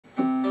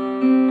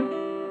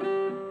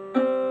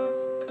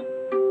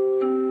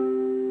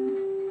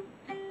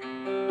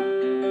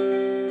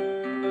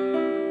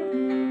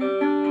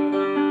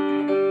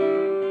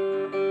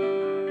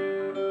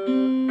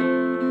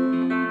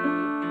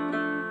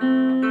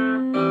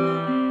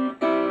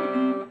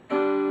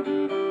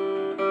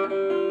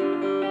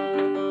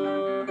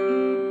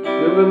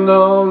Living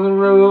on the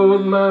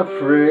road, my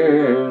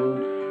friend,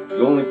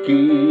 gonna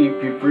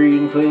keep you free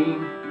and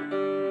clean.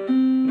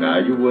 Now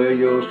you wear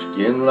your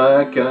skin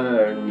like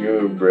iron,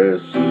 your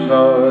breasts as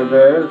hard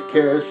as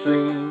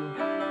kerosene.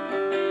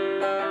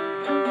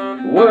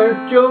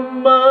 Weren't your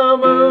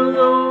mama's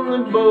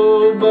only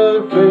boy, but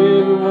a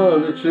favorite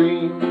one it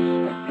seems.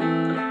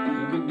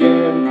 You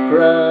began to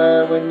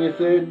cry when you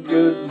said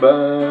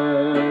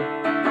goodbye,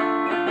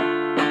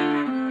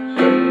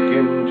 sank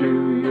into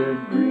your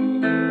dreams.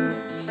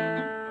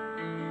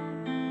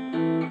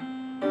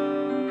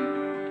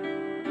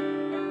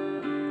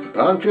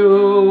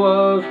 Pancho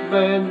was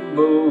bad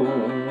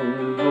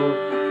bones,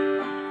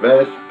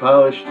 fast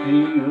polished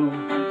steel,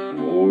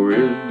 wore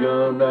his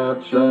gun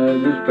outside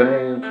his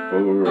pants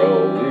for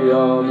all the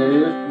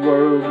honest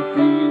world to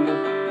feel.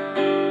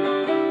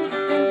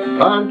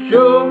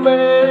 Pancho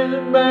made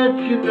his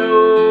match, you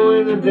know,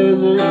 in the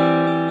desert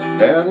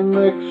down in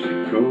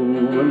Mexico,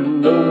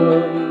 and no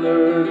one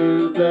heard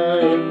his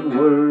dying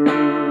word.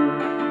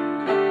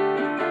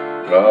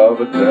 Oh,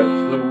 but that's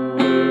the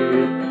way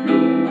it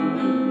goes.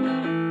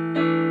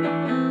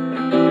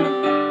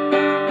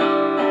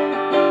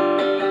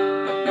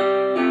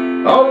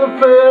 All the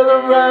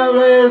feather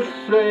rallies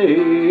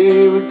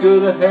say we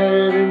could have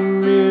had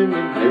him in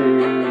the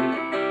day,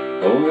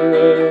 only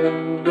let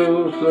him go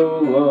so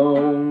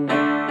long.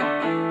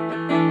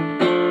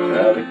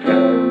 Out of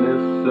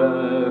kindness, I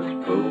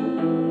suppose.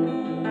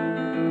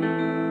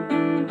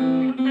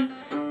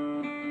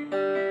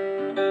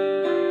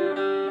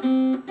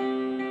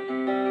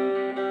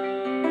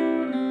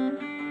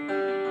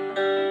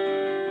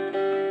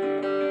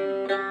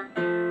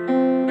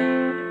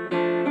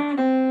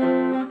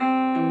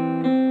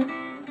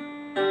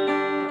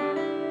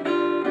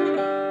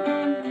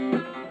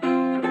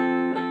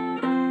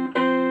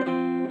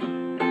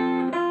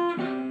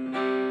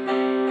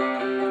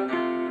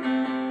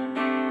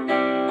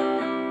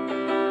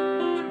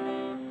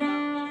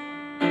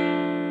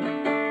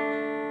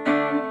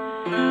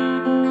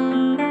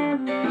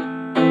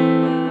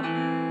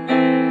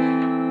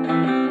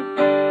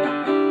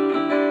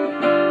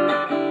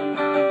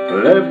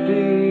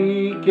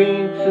 Lefty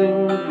can't sing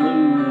the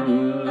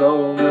blues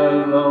all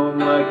night long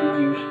like he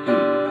used to,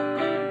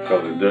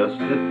 'cause the dust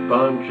that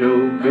Pancho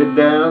bit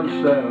down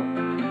south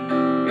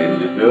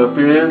ended up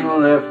in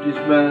Lefty's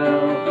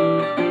mouth.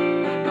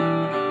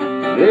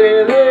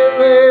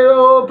 Lay,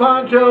 old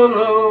Pancho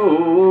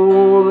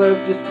low,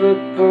 Lefty split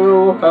for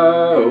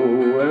Ohio,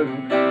 and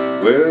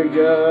where he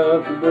got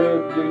the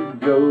bread to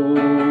go,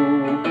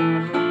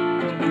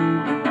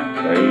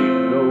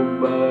 ain't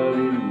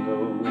nobody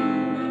knows.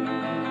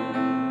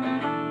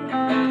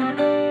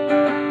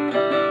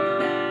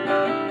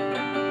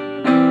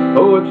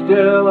 Poets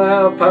tell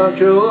how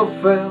Pancho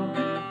fell.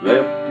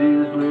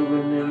 Lefty's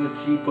living in a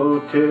cheap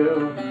hotel.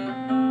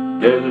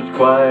 Desert's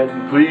quiet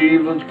and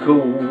Cleveland's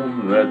cold.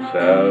 That's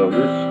how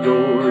this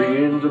story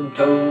ends, I'm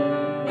told.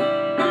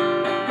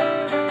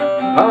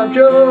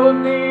 Pancho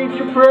needs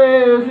your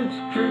prayers, it's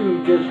true.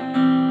 Just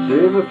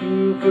save a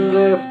few for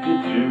Lefty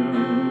too,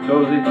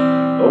 'cause he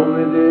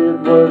only did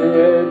what he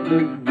had to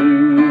do.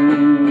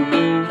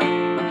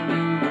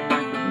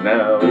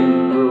 Now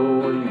he's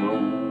growing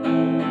old.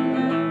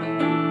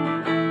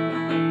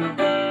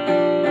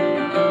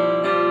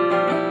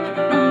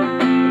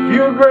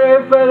 Your gray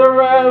feather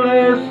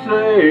rallies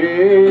say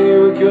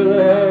we could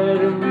have had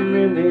him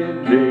any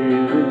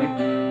day,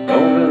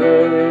 only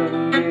let him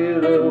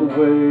get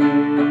away.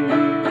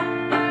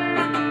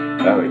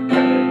 Out of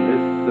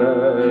kindness, I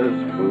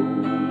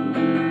suppose.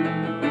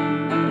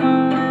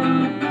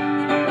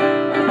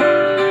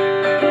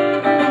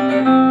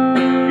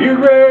 Your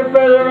gray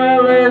feather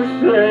rallies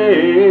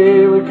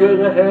say we could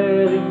have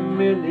had him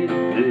any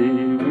day,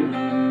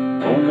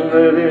 only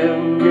let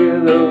him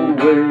get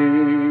away.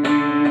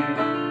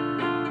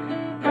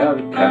 Out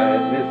of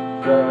kindness,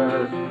 I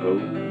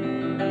suppose.